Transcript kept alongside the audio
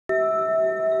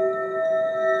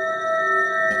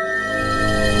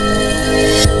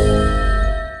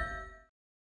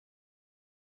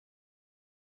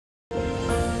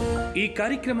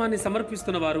కార్యక్రమాన్ని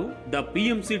సమర్పిస్తున్న వారు ద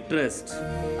PMC ట్రస్ట్.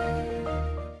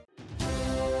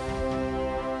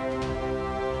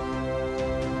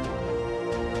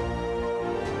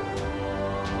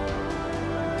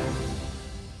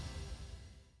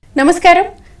 నమస్కారం.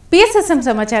 PSSM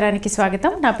సమాచారానికి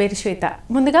స్వాగతం. నా పేరు శ్వేత.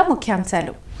 ముందుగా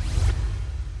ముఖ్యాంశాలు.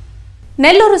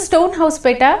 నెల్లూరు స్టోన్ హౌస్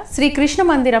పేట శ్రీ కృష్ణ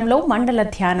మందిరంలో మండల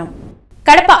ధ్యానం.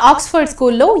 కడప ఆక్స్ఫర్డ్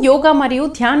స్కూల్లో యోగా మరియు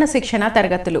ధ్యాన శిక్షణ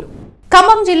తరగతులు.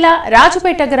 ఖమ్మం జిల్లా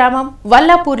రాజుపేట గ్రామం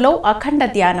వల్లాపూర్లో అఖండ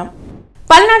ధ్యానం.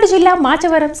 పల్నాడు జిల్లా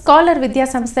మాచవరం స్కాలర్ విద్యా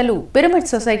సంస్థలు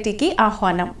పిరమిడ్ సొసైటీకి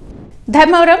ఆహ్వానం.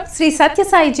 ధర్మవరం శ్రీ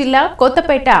సత్యసాయి జిల్లా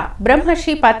కొత్తపేట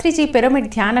బ్రహ్మర్షి పత్రిజీ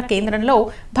పిరమిడ్ ధ్యాన కేంద్రంలో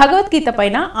భగవద్గీత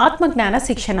పైన ఆత్మజ్ఞాన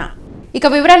శిక్షణ. ఇక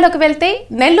వివరాల్లోకి వెళ్తే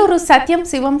నెల్లూరు సత్యం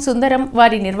శివం సుందరం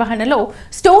వారి నిర్వహణలో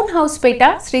స్టోన్ హౌస్ పేట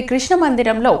శ్రీ కృష్ణ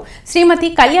మందిరంలో శ్రీమతి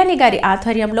కళ్యాణి గారి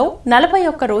ఆధ్వర్యంలో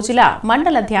 41 రోజుల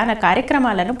మండల ధ్యాన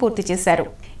కార్యక్రమాలను పూర్తి చేశారు.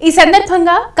 ఈ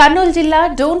సందర్భంగా కర్నూలు జిల్లా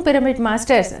Dhone pyramid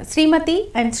masters Shrimati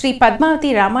and Shri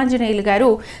Padmavati Ramanjaneyulu గారు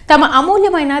తమ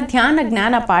అమూల్యమైన ధ్యాన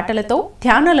జ్ఞాన పాటలతో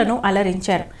ధ్యానులను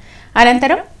అలరించారు.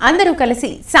 అనంతరం అందరూ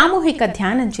కలిసి సామూహిక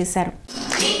ధ్యానం చేశారు.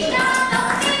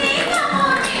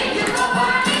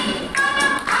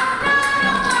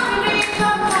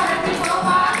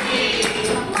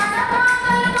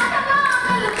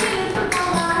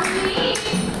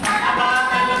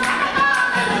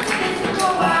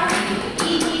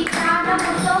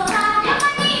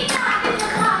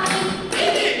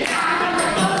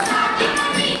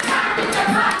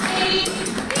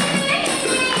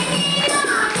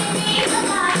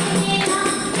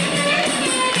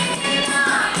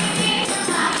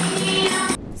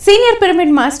 Senior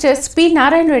pyramid masters P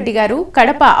Narayana Reddy గారు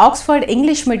కడప ఆక్స్ఫర్డ్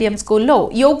ఇంగ్లీష్ మీడియం స్కూల్లో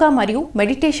యోగా మరియు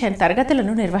మెడిటేషన్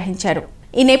తరగతులను నిర్వహించారు.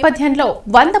 ఈ నేపథ్యంలో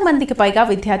 100 మందికి పైగా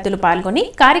విద్యార్థులు పాల్గొని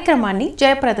కార్యక్రమాన్ని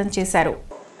జయప్రదం చేశారు.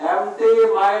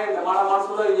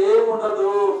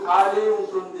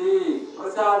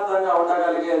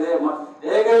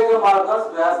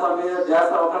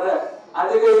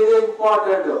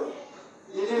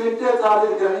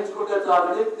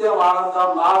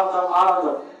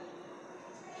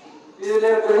 ఇది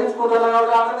నేను గ్రహించుకుంటున్నా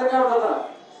కాబట్టి ఆనందంగా ఉంటున్నా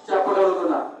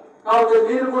చెప్పగలుగుతున్నా. కాబట్టి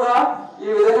మీరు కూడా ఈ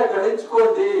విధంగా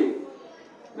గ్రహించుకోండి.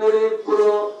 మీరు ఇప్పుడు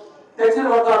టెన్షన్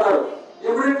పడుతూ ఉంటారు.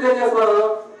 ఇమీడియట్ ఏం చేస్తారు,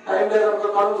 టైం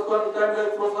లేదనుకో కలుసుకొని టైం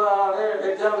లేదు చూసా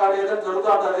ఎగ్జామ్ కానీ ఏదైనా జరుగుతూ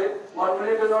ఉంటుంది. 1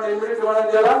 minute ఇమీడియట్ ఇవ్వడం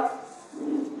చేయాలా.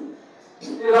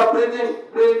 ఇలా breathing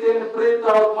breath in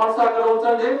breath out మనసు అక్కడ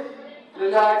ఉంచండి.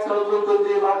 రిలాక్స్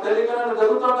అవుతుంటుంది. మనకు తెలియకుండా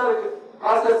జరుగుతుంటారు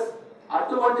ప్రాసెస్.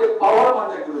 అటువంటి పవర్ మన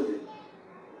దగ్గర ఉంది.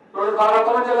 బాగా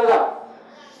అర్థమవుతుందా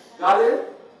కాదు.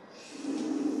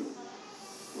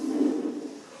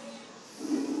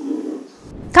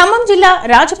 ఖమ్మం జిల్లా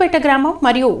రాజుపేట గ్రామం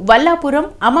మరియు వల్లాపురం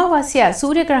అమావాస్య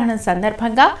సూర్యగ్రహణం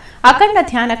సందర్భంగా అఖండ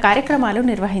ధ్యాన కార్యక్రమాలు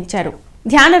నిర్వహించారు.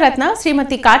 ధ్యానరత్న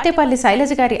శ్రీమతి కాటేపల్లి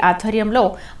శైలజ గారి ఆధ్వర్యంలో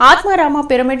ఆత్మారామ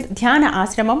పిరమిడ్ ధ్యాన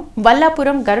ఆశ్రమం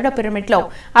వల్లాపురం గరుడ పిరమిడ్లో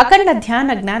అఖండ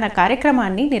ధ్యాన జ్ఞాన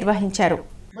కార్యక్రమాన్ని నిర్వహించారు.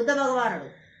 బుద్ధ భగవానుడు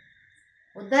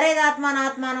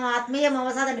ఉద్ధరేదాత్మానాత్మానం ఆత్మీయం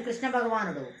అవసాదని కృష్ణ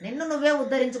భగవానుడు నిన్ను నువ్వే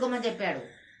ఉద్ధరించుకోమని చెప్పాడు.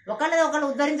 ఒకళ్ళు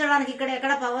ఉద్ధరించడానికి ఇక్కడ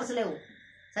ఎక్కడ పవర్స్ లేవు.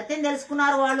 సత్యం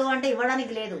తెలుసుకున్నారు వాళ్ళు అంటే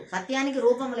ఇవ్వడానికి లేదు. సత్యానికి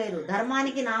రూపం లేదు,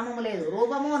 ధర్మానికి నామము లేదు,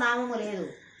 రూపము నామము లేదు.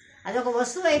 అది ఒక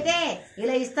వస్తువు అయితే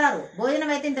ఇలా ఇస్తారు, భోజనం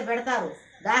అయితే ఇంత పెడతారు,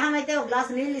 దాహం అయితే ఒక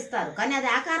గ్లాసు నీళ్ళు ఇస్తారు, కానీ అది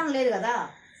ఆకారం లేదు కదా.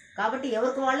 కాబట్టి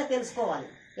ఎవరికి వాళ్ళు తెలుసుకోవాలి.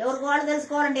 ఎవరికి వాళ్ళు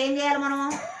తెలుసుకోవాలంటే ఏం చేయాలి మనం?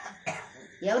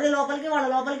 ఎవరి లోపలికి వాళ్ళ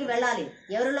లోపలికి వెళ్ళాలి.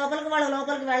 ఎవరి లోపలికి వాళ్ళ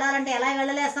లోపలికి వెళ్ళాలంటే ఎలా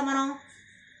వెళ్ళలేస్తాం మనం?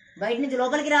 బయట నుంచి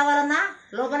లోపలికి రావాలన్నా,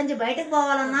 లోపల నుంచి బయటకు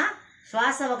పోవాలన్నా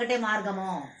శ్వాస ఒకటే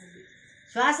మార్గము.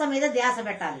 శ్వాస మీద ధ్యాస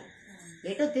పెట్టాలి.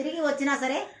 ఎటు తిరిగి వచ్చినా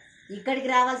సరే ఇక్కడికి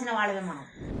రావాల్సిన వాళ్ళమే మనం.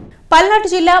 పల్నాడు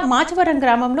జిల్లా మాచవరం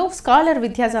గ్రామంలో స్కాలర్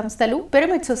విద్యా సంస్థలు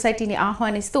పిరమిడ్ సొసైటీని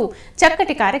ఆహ్వానిస్తూ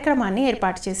చక్కటి కార్యక్రమాన్ని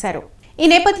ఏర్పాటు చేశారు. ఈ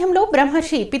నేపథ్యంలో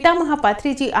బ్రహ్మర్షి పితామహ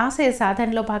పత్రిజీ ఆశయ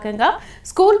సాధనలో భాగంగా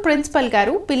స్కూల్ ప్రిన్సిపల్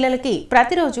గారు పిల్లలకి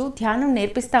ప్రతిరోజు ధ్యానం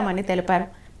నేర్పిస్తామని తెలిపారు.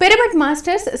 పిరమిడ్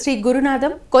మాస్టర్స్ శ్రీ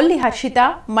గురునాథం, కొల్లి హర్షిత,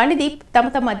 మణిదీప్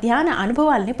తమ ధ్యాన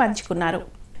అనుభవాల్ని పంచుకున్నారు.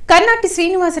 కర్నాటి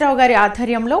శ్రీనివాసరావు గారి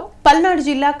ఆధ్వర్యంలో పల్నాడు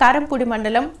జిల్లా కారంపూడి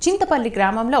మండలం చింతపల్లి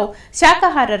గ్రామంలో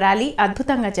శాకాహార ర్యాలీ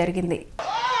అద్భుతంగా జరిగింది.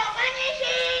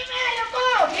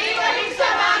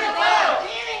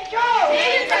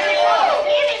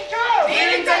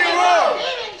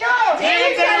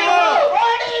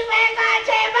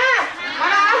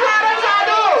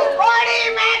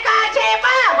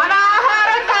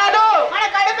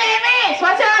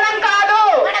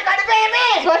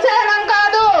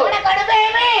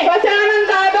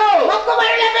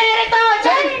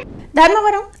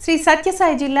 ధర్మవరం శ్రీ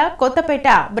సత్యసాయి జిల్లా కొత్తపేట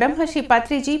బ్రహ్మర్షి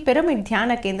పత్రిజీ పిరమిడ్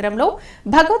ధ్యాన కేంద్రంలో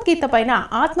భగవద్గీత పైన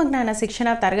ఆత్మజ్ఞాన శిక్షణ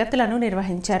తరగతులను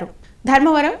నిర్వహించారు.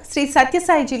 ధర్మవరం శ్రీ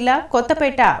సత్యసాయి జిల్లా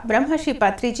కొత్తపేట బ్రహ్మశ్రీ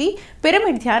పత్రిజీ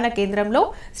పిరమిడ్ ధ్యాన కేంద్రంలో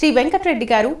శ్రీ వెంకటరెడ్డి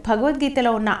గారు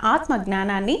భగవద్గీతలో ఉన్న ఆత్మ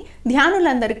జ్ఞానాన్ని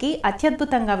ధ్యానులందరికీ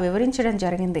అత్యద్భుతంగా వివరించడం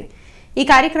జరిగింది. ఈ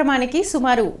కార్యక్రమానికి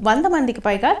సుమారు 100 మందికి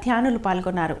పైగా ధ్యానులు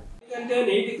పాల్గొన్నారు.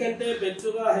 నీటి కంటే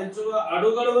పెచ్చుగా హెచ్చుగా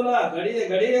అడుగడుగునా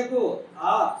గడియకు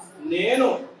ఆ నేను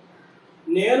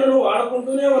నువ్వు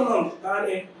ఆడుకుంటూనే ఉన్నాం,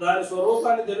 కానీ దాని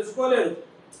స్వరూపాన్ని తెలుసుకోలేదు.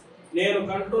 నేను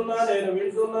కంటున్నా, నేను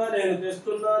వింటున్నా, నేను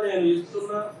తెస్తున్నా, నేను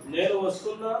ఇస్తున్నా, నేను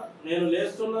వస్తున్నా, నేను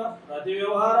లేస్తున్నా, ప్రతి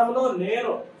వ్యవహారంలో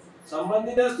నేను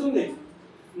సంబంధించేస్తుంది.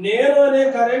 నేను అనే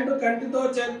కరెంటు కంటితో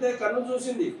చేరితే కన్ను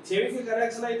చూసింది, చెవికి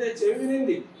కనెక్షన్ అయితే చెవి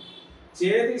వినింది,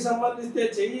 చేతికి సంబంధిస్తే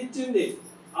చెయ్యి ఇచ్చింది.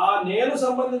 ఆ నేను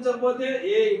సంబంధించకపోతే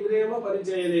ఏ ఇంద్రియమో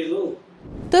పనిచేయలేదు.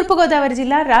 తూర్పుగోదావరి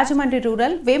జిల్లా రాజమండ్రి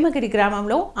రూరల్ వేమగిరి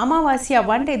గ్రామంలో అమావాస్య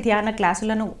 1 డే ధ్యాన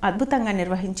క్లాసులను అద్భుతంగా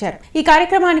నిర్వహించారు. ఈ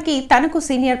కార్యక్రమానికి తనకు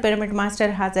సీనియర్ పిరమిడ్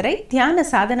మాస్టర్ హాజరై ధ్యాన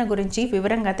సాధన గురించి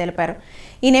వివరంగా తెలిపారు.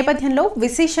 ఈ నేపథ్యంలో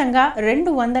విశేషంగా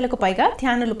 200కు పైగా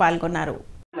ధ్యానులు పాల్గొన్నారు.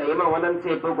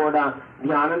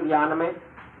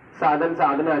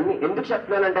 సాధన అన్ని ఎందుకు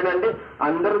చెప్తున్నానంటేనండి,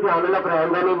 అందరూ ధ్యానంలోకి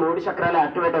రాగానే 3 చక్రాలు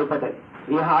యాక్టివేట్ అయిపోతాయి.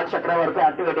 ఈ హార్ట్ చక్ర వరకు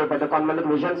యాక్టివేట్ అయిపోతాయి. కొంతమందికి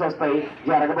విజన్స్ వస్తాయి,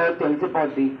 జరగబోయేది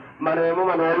తెలిసిపోద్ది. మనమేమో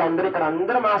మన వాళ్ళందరూ ఇక్కడ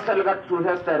అందరూ మాస్టర్లుగా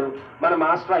చూసేస్తారు. మన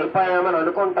మాస్టర్ అయిపోయామని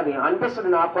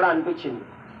అనిపిస్తుంది. నాకు కూడా అనిపించింది.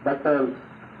 బట్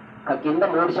ఆ కింద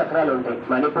 3 చక్రాలు ఉంటాయి,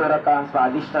 మణిపూరక,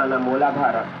 స్వాదిష్టాన,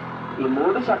 మూలాధార. ఈ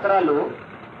 3 చక్రాలు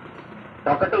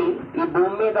ఒకటి ఈ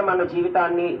భూమి మీద మన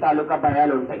జీవితాన్ని తాలూకా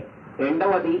భయాలు ఉంటాయి.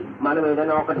 రెండవది మనం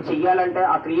ఏదైనా ఒకటి చెయ్యాలంటే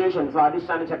ఆ క్రియేషన్,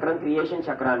 స్వాదిష్టాన చక్రం క్రియేషన్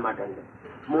చక్రం అనమాట అండి.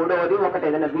 మూడవది ఒకటి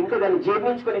ఏదైనా వింటే దాన్ని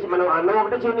జీర్ణించుకునే, మనం అన్నం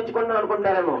ఒకటే జీర్ణించుకుంటాం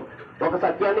అనుకుంటారేమో, ఒక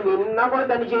సత్యాన్ని విన్నా కూడా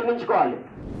దాన్ని జీర్ణించుకోవాలి.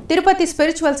 తిరుపతి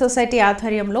స్పిరిచువల్ సొసైటీ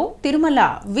ఆధ్వర్యంలో తిరుమల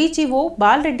విజిఓ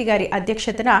బాలరెడ్డి గారి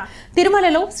అధ్యక్షతన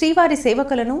తిరుమలలో శ్రీవారి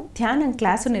సేవకులను ధ్యానం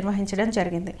క్లాసు నిర్వహించడం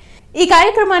జరిగింది. ఈ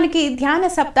కార్యక్రమానికి ధ్యాన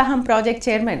సప్తాహం ప్రాజెక్ట్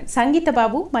చైర్మన్ సంగీత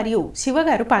బాబు మరియు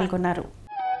శివగారు పాల్గొన్నారు.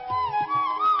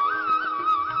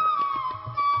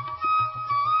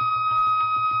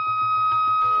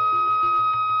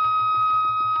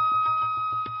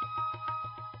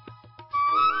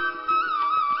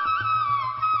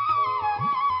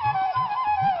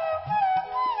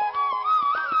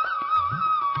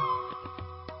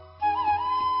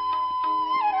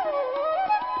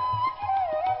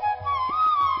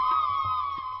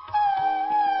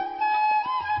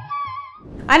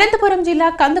 అనంతపురం జిల్లా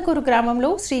కందుకూరు గ్రామంలో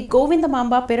శ్రీ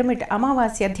గోవిందమాంబ పిరమిడ్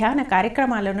అమావాస్య ధ్యాన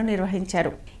కార్యక్రమాలను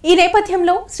నిర్వహించారు. ఈ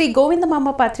నేపథ్యంలో శ్రీ గోవిందమాంబ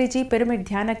పత్రిజీ పిరమిడ్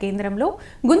ధ్యాన కేంద్రంలో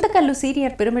గుంతకల్లు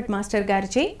సీనియర్ పిరమిడ్ మాస్టర్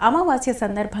గారిచే అమావాస్య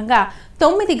సందర్భంగా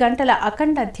 9 గంటల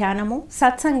అఖండ ధ్యానము,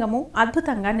 సత్సంగము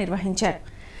అద్భుతంగా నిర్వహించారు.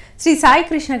 శ్రీ సాయి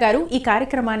కృష్ణ గారు ఈ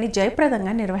కార్యక్రమాన్ని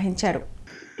జయప్రదంగా నిర్వహించారు.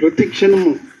 ప్రతి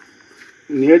క్షణము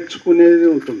నేర్చుకునేది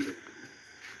ఉంటుంది,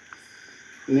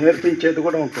 నేర్పించేది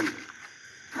కూడా ఉంటుంది.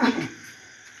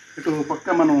 ఇటు పక్క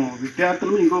మనం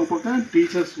విద్యార్థులు, ఇంకొక పక్క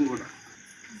టీచర్స్ కూడా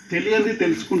తెలియనిది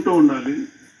తెలుసుకుంటూ ఉండాలి,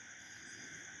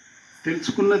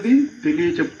 తెలుసుకున్నది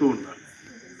చెప్తూ ఉండాలి,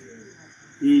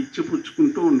 ఈ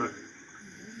ఇచ్చిపుచ్చుకుంటూ ఉండాలి.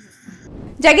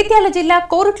 జగిత్యాల జిల్లా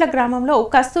కోరుట్ల గ్రామంలో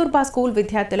కస్తూర్బా స్కూల్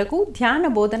విద్యార్థులకు ధ్యాన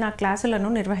బోధన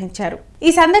క్లాసులను నిర్వహించారు.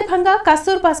 ఈ సందర్భంగా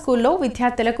కస్తూర్బా స్కూల్లో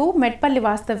విద్యార్థులకు మెట్పల్లి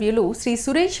వాస్తవ్యులు శ్రీ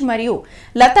సురేష్ మరియు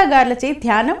లతా గార్లచే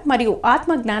ధ్యానం మరియు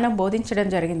ఆత్మజ్ఞానం బోధించడం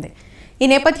జరిగింది. ఈ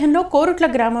నేపథ్యంలో కోరుట్ల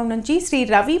గ్రామం నుంచి శ్రీ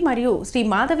రవి మరియు శ్రీ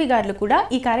మాధవి గారులు కూడా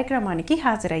ఈ కార్యక్రమానికి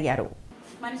హాజరయ్యారు.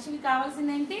 మనిషికి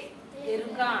కావాల్సింది ఏంటి?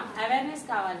 ఎరుక, అవేర్నెస్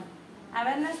కావాలి.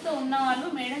 అవేర్నెస్ తో ఉన్న వాళ్ళు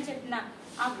మేడం చెప్పిన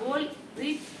ఆ గోల్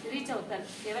రీచ్ అవుతారు.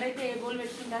 ఎవరైతే ఏ గోల్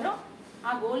పెట్టుకుంటారో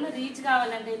ఆ గోల్ రీచ్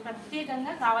కావాలంటే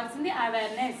ప్రత్యేకంగా కావాల్సింది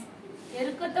అవేర్నెస్,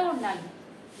 ఎరుకతో ఉండాలి.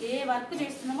 ఏ వర్క్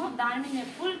చేస్తున్నామో దాని మీద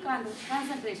ఫుల్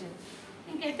కాన్సన్ట్రేషన్.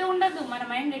 ఇంకెటు ఉండద్దు, మన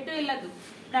మైండ్ ఎటు వెళ్ళద్దు,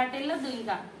 అటు వెళ్ళొద్దు.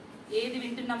 ఇంకా ఏది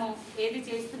వింటున్నామో, ఏది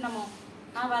చేస్తున్నామో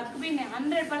ఆ వర్క్ మీద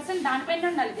 100% దానిపైన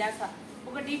ఉండాలి ధ్యాస.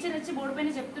 ఒక టీచర్ వచ్చి బోర్డు పైన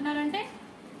చెప్తున్నారంటే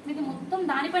మీకు మొత్తం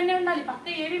దానిపైనే ఉండాలి. పక్క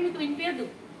ఏవి మీకు వినిపించద్దు,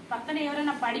 పక్కన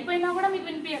ఎవరైనా పడిపోయినా కూడా మీకు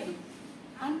వినిపించద్దు.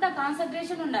 అంత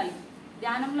కాన్సన్ట్రేషన్ ఉండాలి.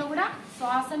 ధ్యానంలో కూడా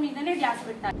శ్వాస మీదనే ధ్యాస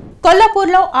పెట్టాలి.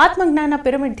 కొల్లాపూర్లో ఆత్మజ్ఞాన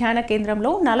పిరమిడ్ ధ్యాన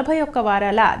కేంద్రంలో 41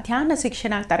 వారాల ధ్యాన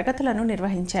శిక్షణ తరగతులను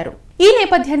నిర్వహించారు. ఈ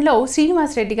నేపథ్యంలో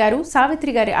శ్రీనివాస్ రెడ్డి గారు,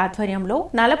 సావిత్రి గారి ఆధ్వర్యంలో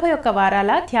 41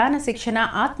 వారాల ధ్యాన శిక్షణ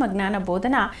ఆత్మజ్ఞాన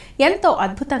బోధన ఎంతో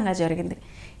అద్భుతంగా జరిగింది.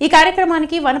 ఈ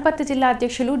కార్యక్రమానికి వనపర్తి జిల్లా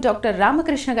అధ్యక్షులు డాక్టర్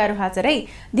రామకృష్ణ గారు హాజరై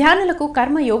ధ్యానులకు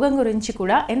కర్మయోగం గురించి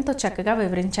కూడా ఎంతో చక్కగా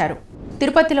వివరించారు.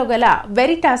 తిరుపతిలో గల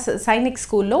వెరిటాస్ సైనిక్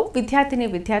స్కూల్లో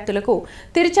విద్యార్థులకు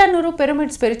తిరుచానూరు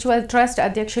పిరమిడ్ స్పిరిచువల్ ట్రస్ట్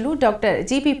అధ్యక్షులు డాక్టర్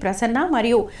జిపి ప్రసన్న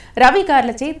మరియు రవి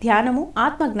గార్లచే ధ్యానము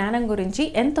ఆత్మ జ్ఞానం గురించి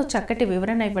ఎంతో చక్కటి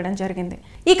వివరణ ఇవ్వడం జరిగింది.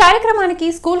 ఈ కార్యక్రమానికి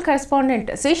స్కూల్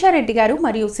కరెస్పాండెంట్ శేషారెడ్డి గారు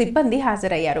మరియు సిబ్బంది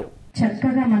హాజరయ్యారు.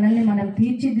 చక్కగా మనల్ని మనం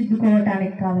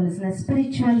తీర్చిదిద్దుకోవడానికి కావలసిన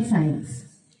spiritual science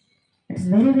it's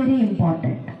very very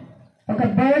important. ఒక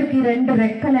బర్డ్కి 2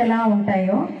 రెక్కలు ఎలా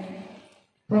ఉంటాయో,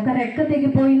 ఒక రెక్క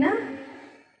తెగిపోయినా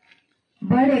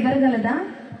బర్డ్ ఎగరగలదా?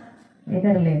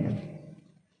 ఎగరలేదు.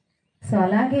 సో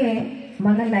అలాగే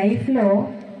మన లైఫ్లో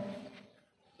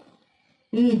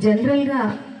ఈ జనరల్గా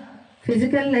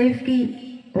ఫిజికల్ లైఫ్కి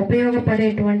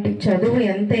ఉపయోగపడేటువంటి చదువు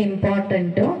ఎంత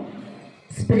ఇంపార్టెంటో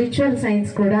స్పిరిచువల్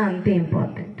సైన్స్ కూడా అంతే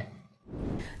important.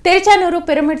 Tiruchanur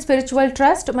pyramid spiritual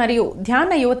trust మరియు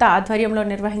ధ్యాన యువత ఆధ్వర్యంలో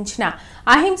నిర్వహించిన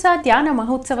అహింస ధ్యాన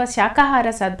మహోత్సవ శాకాహార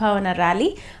సద్భావన ర్యాలీ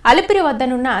అలిపిరి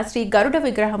వద్దనున్న శ్రీ గరుడ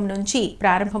విగ్రహం నుంచి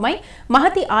ప్రారంభమై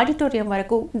మహతి ఆడిటోరియం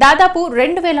వరకు దాదాపు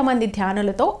 2000 మంది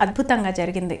ధ్యానులతో అద్భుతంగా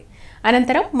జరిగింది.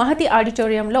 అనంతరం మహతి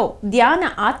ఆడిటోరియంలో ధ్యాన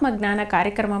ఆత్మజ్ఞాన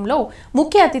కార్యక్రమంలో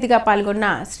ముఖ్య అతిథిగా పాల్గొన్న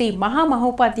శ్రీ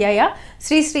మహామహోపాధ్యాయ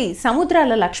శ్రీ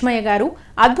సముద్రాల లక్ష్మయ్య గారు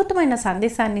అద్భుతమైన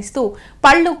సందేశాన్నిస్తూ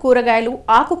పళ్ళు, కూరగాయలు,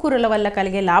 ఆకుకూరల వల్ల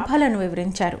కలిగే లాభాలను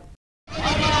వివరించారు.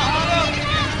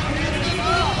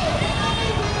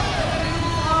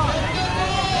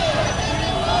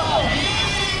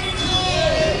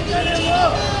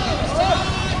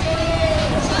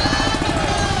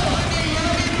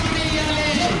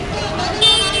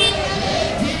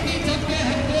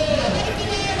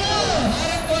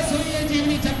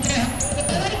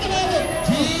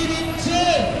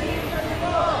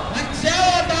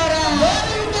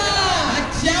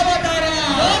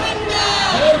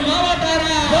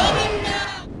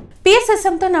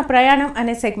 PSSMతో నా ప్రయాణం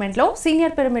అనే సెగ్మెంట్లో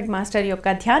సీనియర్ పిరమిడ్ మాస్టర్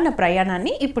యొక్క ధ్యాన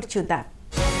ప్రయాణాన్ని ఇప్పుడు చూద్దాం.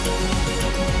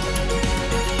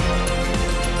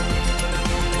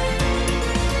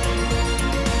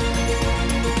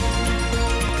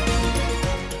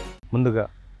 ముందుగా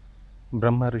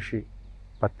బ్రహ్మ ఋషి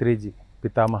పత్రిజీ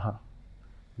పితామహ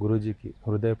గురూజీకి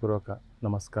హృదయపూర్వక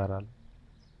నమస్కారాలు.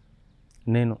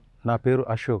 నా పేరు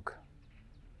అశోక్,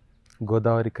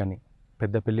 గోదావరి కని,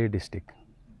 పెద్దపల్లి డిస్టిక్,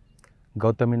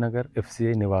 గౌతమినగర్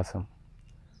FCI నివాసం.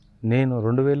 నేను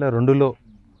 2002లో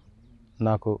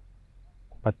నాకు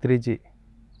పత్రిజీ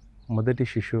మొదటి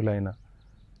శిష్యులైన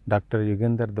డాక్టర్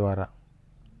యుగేందర్ ద్వారా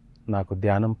నాకు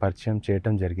ధ్యానం పరిచయం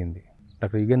చేయటం జరిగింది.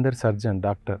 Doctor Yugender surgeon,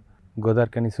 doctor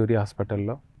Godavarikhani సూర్య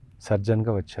హాస్పిటల్లో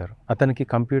సర్జన్గా వచ్చారు. అతనికి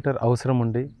కంప్యూటర్ అవసరం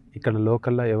ఉండి ఇక్కడ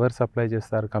లోకల్లో ఎవరు సప్లై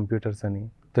చేస్తారు కంప్యూటర్స్ అని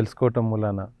తెలుసుకోవటం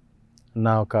మూలాన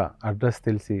నా ఒక అడ్రస్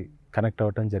తెలిసి కనెక్ట్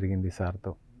అవ్వటం జరిగింది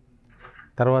సార్తో.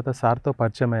 తర్వాత సార్తో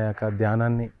పరిచయం అయ్యాక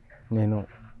ధ్యానాన్ని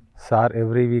సార్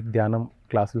ఎవ్రీ వీక్ ధ్యానం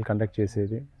క్లాసులు కండక్ట్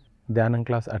చేసేది. ధ్యానం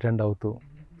క్లాస్ అటెండ్ అవుతూ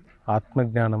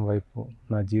ఆత్మజ్ఞానం వైపు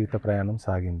నా జీవిత ప్రయాణం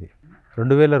సాగింది.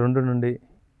 2002 నుండి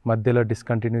మధ్యలో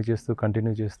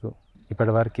కంటిన్యూ చేస్తూ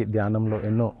ఇప్పటివరకు ధ్యానంలో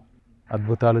ఎన్నో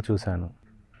అద్భుతాలు చూశాను.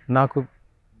 నాకు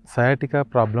సయాటికా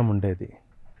ప్రాబ్లం ఉండేది.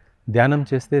 ధ్యానం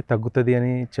చేస్తే తగ్గుతుంది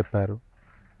అని చెప్పారు.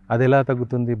 అది ఎలా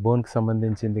తగ్గుతుంది, బోన్కి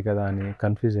సంబంధించింది కదా అని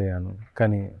కన్ఫ్యూజ్ అయ్యాను.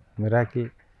 కానీ మిరాకిల్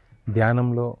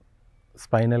ధ్యానంలో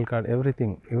స్పైనల్ కార్డ్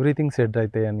ఎవ్రీథింగ్ సెట్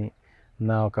అవుతాయని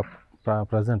నా ఒక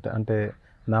ప్రజెంట్ అంటే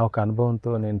నా ఒక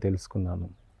అనుభవంతో నేను తెలుసుకున్నాను.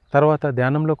 తర్వాత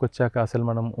ధ్యానంలోకి వచ్చాక అసలు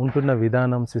మనం ఉంటున్న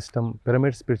విధానం, system,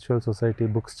 pyramid spiritual society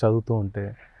books చదువుతూ ఉంటే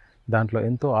దాంట్లో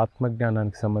ఎంతో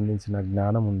ఆత్మజ్ఞానానికి సంబంధించిన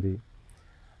జ్ఞానం ఉంది.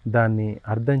 దాన్ని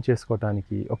అర్థం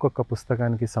చేసుకోవటానికి ఒక్కొక్క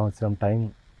పుస్తకానికి సంవత్సరం టైం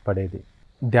పడేది.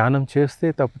 ధ్యానం చేస్తే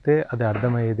తప్పితే అది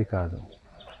అర్థమయ్యేది కాదు.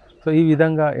 సో ఈ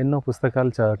విధంగా ఎన్నో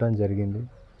పుస్తకాలు చదవటం జరిగింది.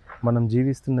 మనం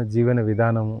జీవిస్తున్న జీవన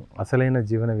విధానము, అసలైన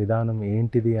జీవన విధానం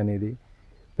ఏంటిది అనేది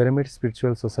పిరమిడ్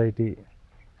స్పిరిచువల్ సొసైటీ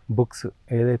బుక్స్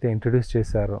ఏదైతే ఇంట్రడ్యూస్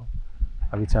చేశారో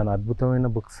అవి చాలా అద్భుతమైన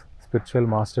బుక్స్ స్పిరిచువల్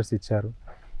మాస్టర్స్ ఇచ్చారు.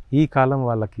 ఈ కాలం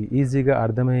వాళ్ళకి ఈజీగా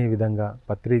అర్థమయ్యే విధంగా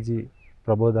పత్రిజీ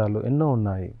ప్రబోధాలు ఎన్నో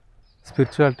ఉన్నాయి.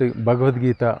 స్పిరిచువాలిటీ,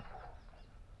 భగవద్గీత,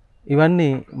 ఇవన్నీ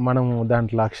మనము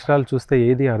దాంట్లో అక్షరాలు చూస్తే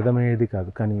ఏది అర్థమయ్యేది కాదు.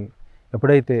 కానీ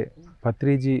ఎప్పుడైతే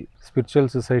పత్రిజీ స్పిరిచువల్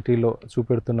సొసైటీలో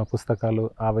చూపెడుతున్న పుస్తకాలు,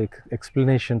 అవి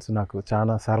ఎక్స్ప్లెనేషన్స్ నాకు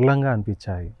చాలా సరళంగా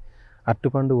అనిపించాయి.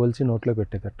 అట్టుపండు ఒలిచి నోట్లో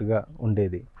పెట్టేటట్టుగా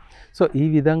ఉండేది. సో ఈ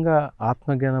విధంగా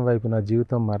ఆత్మజ్ఞానం వైపు నా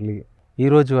జీవితం మరలి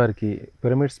ఈరోజు వారికి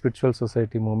పిరమిడ్ స్పిరిచువల్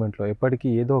సొసైటీ మూమెంట్లో ఎప్పటికీ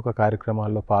ఏదో ఒక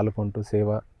కార్యక్రమాల్లో పాల్గొంటూ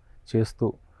సేవ చేస్తూ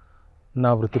నా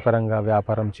వృత్తిపరంగా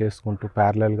వ్యాపారం చేసుకుంటూ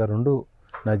ప్యారలల్గా 2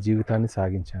 నా జీవితాన్ని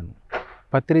సాగించాను.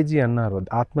 పత్రిజీ అన్నారు,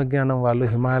 ఆత్మజ్ఞానం వాళ్ళు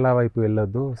హిమాలయ వైపు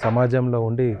వెళ్ళొద్దు, సమాజంలో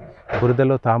ఉండి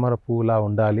బురదలో తామర పువ్వులా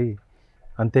ఉండాలి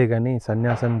అంతేగాని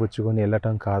సన్యాసం పుచ్చుకొని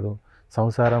వెళ్ళటం కాదు,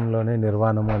 సంసారంలోనే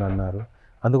నిర్వాణము అని అన్నారు.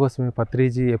 అందుకోసమే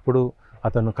పత్రిజీ ఎప్పుడు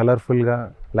అతను కలర్ఫుల్గా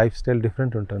లైఫ్ స్టైల్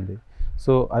డిఫరెంట్ ఉంటుంది.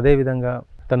 సో అదేవిధంగా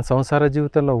తన సంసార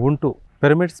జీవితంలో ఉంటూ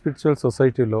పిరమిడ్ స్పిరిచువల్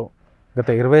సొసైటీలో గత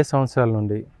 20 సంవత్సరాల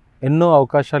నుండి ఎన్నో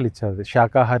అవకాశాలు ఇచ్చారు.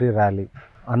 శాకాహారి ర్యాలీ,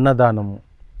 అన్నదానము,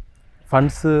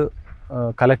 ఫండ్స్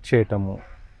కలెక్ట్ చేయటము,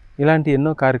 ఇలాంటి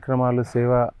ఎన్నో కార్యక్రమాలు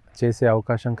సేవ చేసే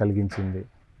అవకాశం కలిగించింది.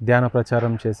 ధ్యాన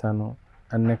ప్రచారం చేశాను.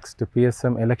 అండ్ నెక్స్ట్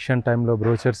PSM ఎలక్షన్ టైంలో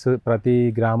బ్రోచర్స్ ప్రతి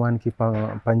గ్రామానికి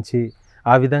పంచి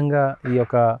ఆ విధంగా ఈ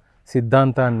యొక్క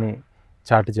సిద్ధాంతాన్ని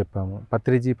చాటి చెప్పాము.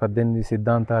 పత్రిజీ 18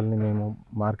 సిద్ధాంతాలని మేము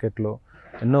మార్కెట్లో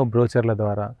ఎన్నో బ్రోచర్ల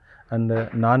ద్వారా అండ్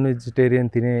నాన్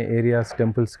వెజిటేరియన్ తినే ఏరియాస్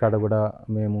టెంపుల్స్ కాడ కూడా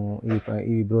మేము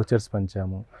ఈ బ్రోచర్స్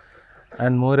పంచాము.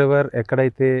 అండ్ మోర్ ఎవర్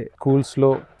ఎక్కడైతే స్కూల్స్లో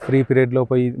ఫ్రీ పీరియడ్లో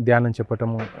పోయి ధ్యానం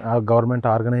చెప్పటము, ఆ గవర్నమెంట్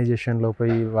ఆర్గనైజేషన్లో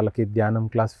పోయి వాళ్ళకి ధ్యానం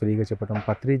క్లాస్ ఫ్రీగా చెప్పటం.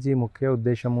 పత్రిజీ ముఖ్య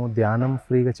ఉద్దేశము ధ్యానం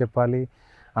ఫ్రీగా చెప్పాలి,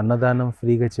 అన్నదానం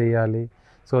ఫ్రీగా చేయాలి.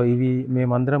 సో ఇవి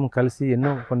మేమందరం కలిసి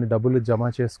కొన్ని డబ్బులు జమ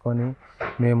చేసుకొని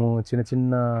మేము చిన్న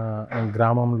చిన్న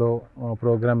గ్రామంలో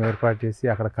ప్రోగ్రాం ఏర్పాటు చేసి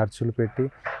అక్కడ ఖర్చులు పెట్టి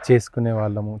చేసుకునే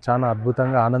వాళ్ళము. చాలా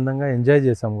అద్భుతంగా ఆనందంగా ఎంజాయ్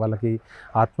చేసాము. వాళ్ళకి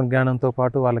ఆత్మజ్ఞానంతో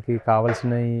పాటు వాళ్ళకి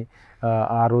కావాల్సినవి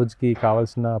ఆ రోజుకి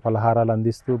కావాల్సిన పలహారాలు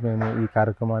అందిస్తూ మేము ఈ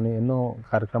ఎన్నో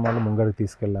కార్యక్రమాలు ముంగడికి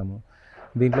తీసుకెళ్ళాము.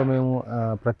 దీంట్లో మేము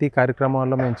ప్రతి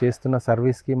కార్యక్రమాల్లో మేము చేస్తున్న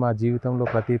సర్వీస్కి మా జీవితంలో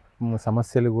ప్రతి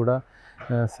సమస్యలు కూడా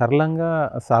సరళంగా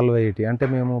సాల్వ్ అయ్యేటి. అంటే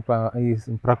మేము ఈ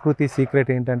ప్రకృతి సీక్రెట్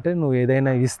ఏంటంటే నువ్వు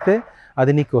ఏదైనా ఇస్తే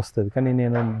అది నీకు వస్తుంది. కానీ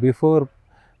నేను బిఫోర్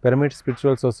పిరమిడ్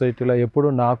స్పిరిచువల్ సొసైటీలో ఎప్పుడు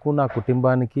నాకు నా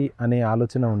కుటుంబానికి అనే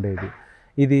ఆలోచన ఉండేది.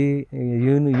 ఇది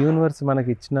యూనివర్స్ మనకి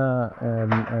ఇచ్చిన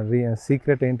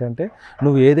సీక్రెట్ ఏంటంటే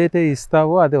నువ్వు ఏదైతే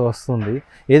ఇస్తావో అది వస్తుంది,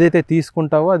 ఏదైతే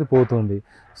తీసుకుంటావో అది పోతుంది.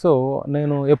 సో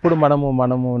నేను ఎప్పుడు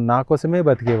మనము నా కోసమే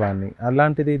బతికేవాడిని.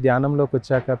 అలాంటిది ధ్యానంలోకి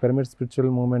వచ్చాక పిరమిడ్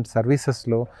స్పిరిచువల్ మూవ్మెంట్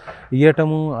సర్వీసెస్లో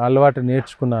ఇవ్వటము అలవాటు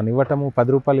నేర్చుకున్నాను. ఇవ్వటము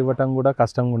 10 రూపాయలు ఇవ్వటం కూడా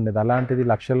కష్టంగా ఉండేది. అలాంటిది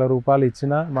లక్షల రూపాయలు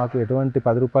ఇచ్చినా మాకు ఎటువంటి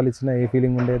 10 రూపాయలు ఇచ్చినా ఏ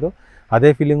ఫీలింగ్ ఉండేదో అదే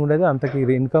ఫీలింగ్ ఉండేది. అంతకి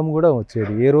ఇన్కమ్ కూడా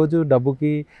వచ్చేది. ఏ రోజు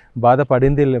డబ్బుకి బాధ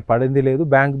పడింది లేదు.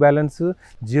 బ్యాంక్ బ్యాలెన్స్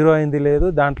 0 అయింది లేదు.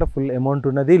 దాంట్లో ఫుల్ అమౌంట్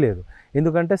ఉన్నది లేదు.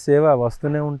 ఎందుకంటే సేవ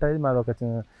వస్తూనే ఉంటుంది. మాదొక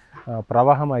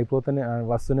ప్రవాహం అయిపోతూనే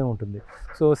వస్తూనే ఉంటుంది.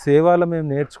 సో సేవలో మేము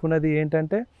నేర్చుకున్నది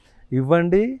ఏంటంటే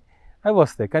ఇవ్వండి అవి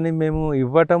వస్తాయి. కానీ మేము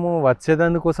ఇవ్వటము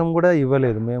వచ్చేదానికోసం కూడా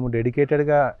ఇవ్వలేదు. మేము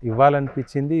డెడికేటెడ్గా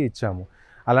ఇవ్వాలనిపించింది ఇచ్చాము.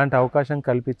 అలాంటి అవకాశం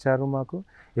కల్పించారు మాకు.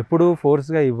 ఎప్పుడూ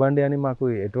ఫోర్స్గా ఇవ్వండి అని మాకు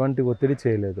ఎటువంటి ఒత్తిడి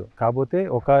చేయలేదు. కాకపోతే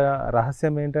ఒక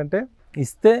రహస్యం ఏంటంటే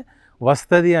ఇస్తే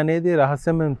వస్తుంది అనేది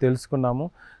రహస్యం మేము తెలుసుకున్నాము.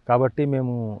 కాబట్టి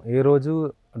మేము ఏ రోజు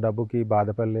డబ్బుకి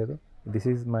బాధపడలేదు. This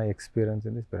is my experience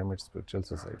in this pyramid spiritual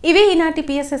society. ఇవి ఈనాటి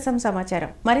PSSM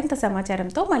సమాచారం. మరింత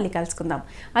సమాచారంతో మళ్ళీ కలుసుకుందాం.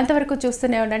 అంతవరకు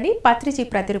చూస్తూనే ఉండండి పత్రిజీ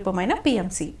ప్రతిరూపమైన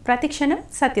PMC. ప్రతిక్షణం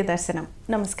సత్యదర్శనం.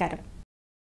 నమస్కారం.